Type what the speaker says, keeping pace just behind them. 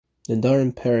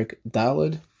Nedarim Perek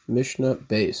Daled Mishnah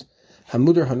Beis.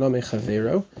 Hamudar Haname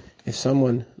Chavero. If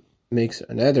someone makes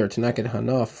an eder to not get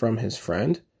hana from his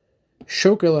friend,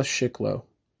 shokel shiklo,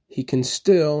 he can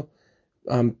still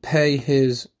pay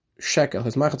his shekel.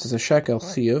 His machatz is a shekel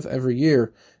chiyuv every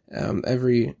year.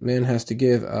 Every man has to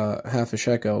give half a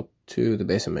shekel to the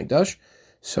Beis HaMikdash.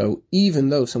 So even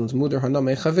though someone's mudar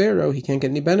haname chavero, he can't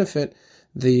get any benefit,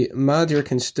 the madir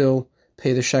can still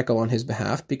pay the shekel on his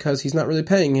behalf because he's not really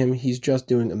paying him, he's just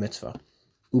doing a mitzvah.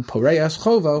 Uporeyas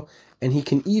chovo, and he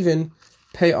can even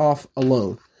pay off a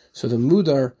loan. So the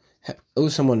mudar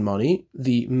owes someone money.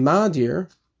 The madir,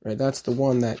 right, that's the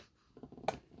one that,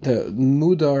 the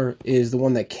mudar is the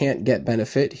one that can't get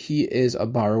benefit. He is a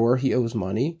borrower, he owes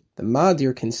money. The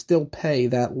madir can still pay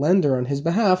that lender on his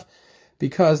behalf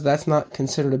because that's not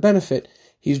considered a benefit.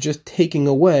 He's just taking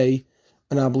away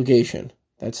an obligation.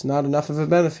 That's not enough of a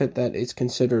benefit that it's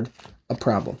considered a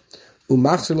problem.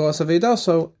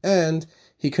 And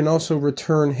he can also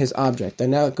return his object.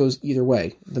 And now it goes either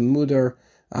way. The mudar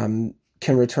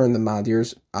can return the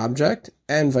madir's object,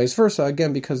 and vice versa,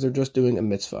 again, because they're just doing a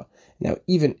mitzvah. Now,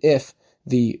 even if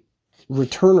the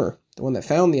returner, the one that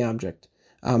found the object,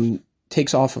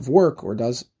 takes off of work or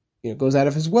goes out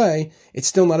of his way, it's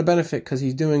still not a benefit because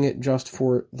he's doing it just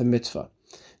for the mitzvah.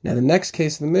 Now, the next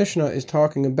case of the Mishnah is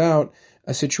talking about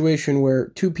a situation where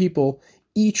two people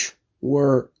each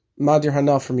were madir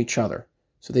hana from each other.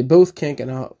 So they both can't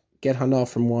get hana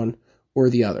from one or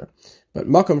the other. But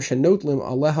makom shenotlim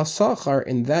aleha sachar,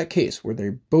 in that case, where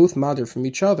they're both madir from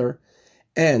each other,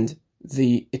 and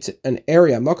it's an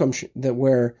area, makom, that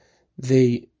where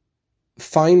the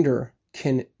finder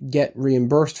can get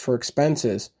reimbursed for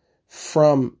expenses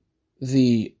from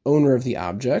the owner of the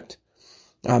object.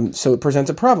 So it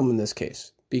presents a problem in this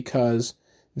case because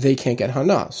they can't get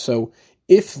hana. So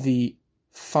if the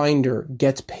finder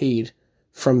gets paid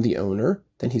from the owner,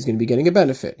 then he's going to be getting a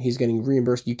benefit. He's getting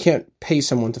reimbursed. You can't pay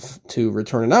someone to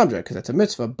return an object because that's a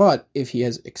mitzvah. But if he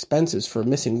has expenses for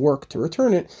missing work to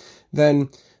return it, then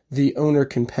the owner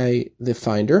can pay the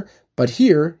finder. But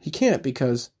here he can't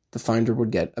because the finder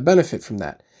would get a benefit from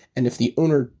that. And if the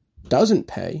owner doesn't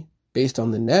pay based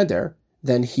on the neder,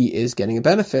 then he is getting a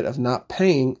benefit of not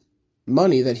paying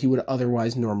money that he would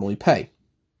otherwise normally pay.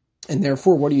 And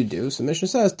therefore, what do you do? So Mishnah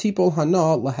says, Tipol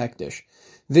hana lahekdish.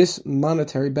 This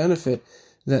monetary benefit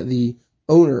that the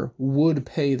owner would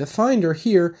pay the finder,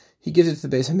 here, he gives it to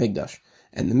the Beis HaMikdash.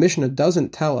 And the Mishnah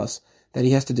doesn't tell us that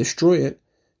he has to destroy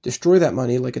that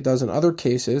money like it does in other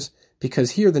cases, because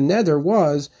here the neder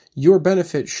was, your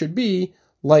benefit should be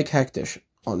like hekdish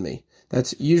on me.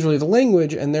 That's usually the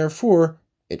language, and therefore,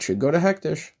 it should go to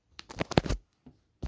hekdish.